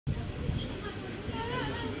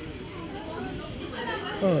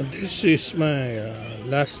Oh, this is my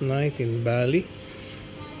last night in Bali,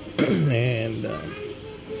 and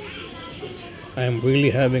I'm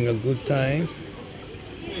really having a good time.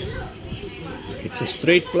 It's a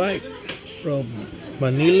straight flight from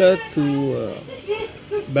Manila to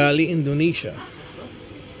Bali, Indonesia.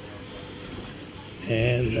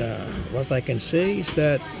 And what I can say is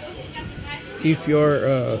that if you're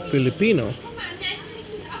Filipino,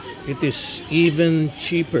 it is even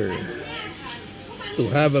cheaper to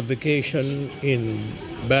have a vacation in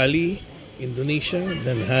Bali, Indonesia,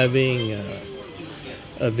 than having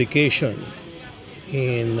a vacation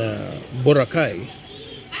in Boracay.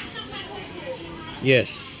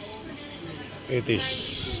 Yes, it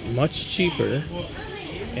is much cheaper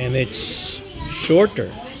and it's shorter.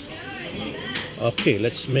 Okay,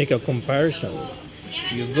 let's make a comparison.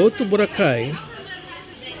 You go to Boracay,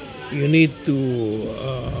 you need to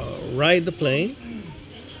ride the plane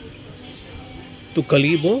to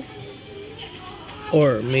Calibo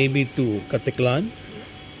or maybe to Caticlan.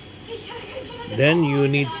 Then you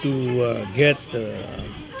need to get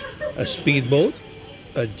a speedboat,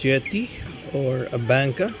 a jetty, or a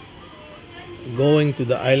banca going to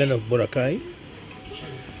the island of Boracay.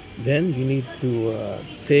 Then you need to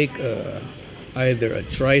take either a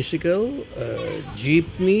tricycle, a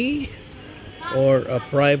jeepney, or a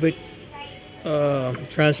private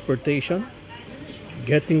transportation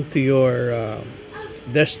getting to your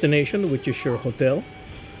destination, which is your hotel,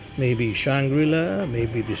 maybe Shangri-La,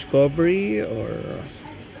 maybe Discovery, or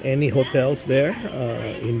any hotels there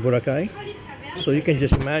in Boracay. So you can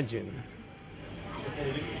just imagine,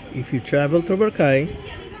 if you travel to Boracay,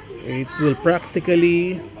 it will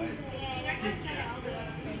practically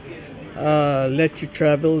let you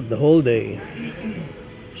travel the whole day.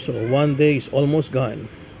 So one day is almost gone.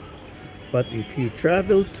 But if you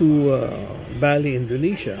travel to Bali,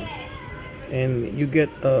 Indonesia, and you get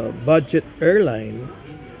a budget airline,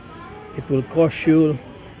 it will cost you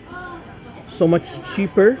so much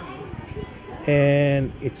cheaper,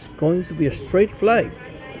 and it's going to be a straight flight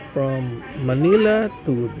from Manila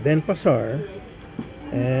to Denpasar,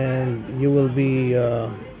 and you will be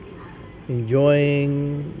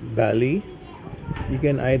enjoying Bali. You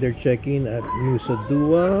can either check in at Nusa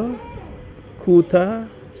Dua, Kuta,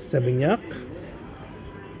 Seminyak,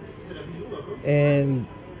 and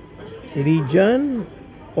Lijan,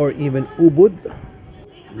 or even Ubud,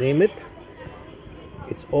 name it.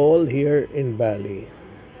 It's all here in Bali.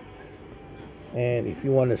 And if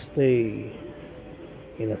you want to stay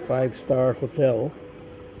in a 5-star hotel,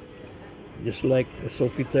 just like the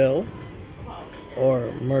Sofitel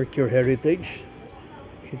or Mercure Heritage,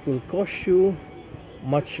 it will cost you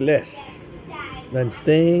much less than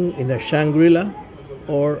staying in a Shangri-La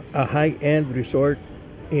or a high-end resort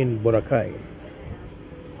in Boracay.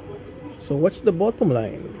 So what's the bottom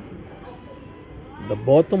line? The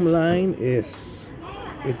bottom line is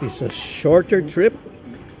it is a shorter trip.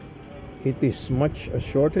 It is much a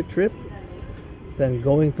shorter trip than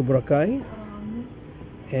going to Boracay,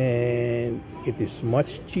 and it is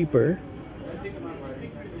much cheaper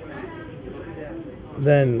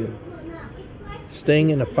than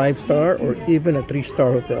staying in a 5-star or even a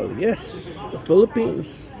 3-star hotel. Yes, the Philippines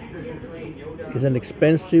is an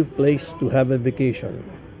expensive place to have a vacation.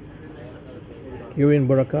 Here in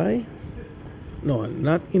Boracay, no,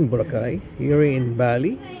 not in Boracay, here in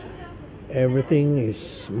Bali, everything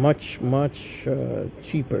is much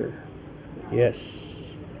cheaper. Yes,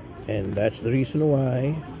 and that's the reason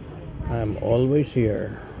why I'm always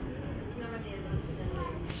here.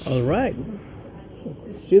 All right,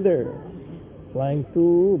 consider flying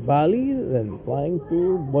to Bali, then flying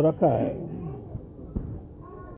to Boracay.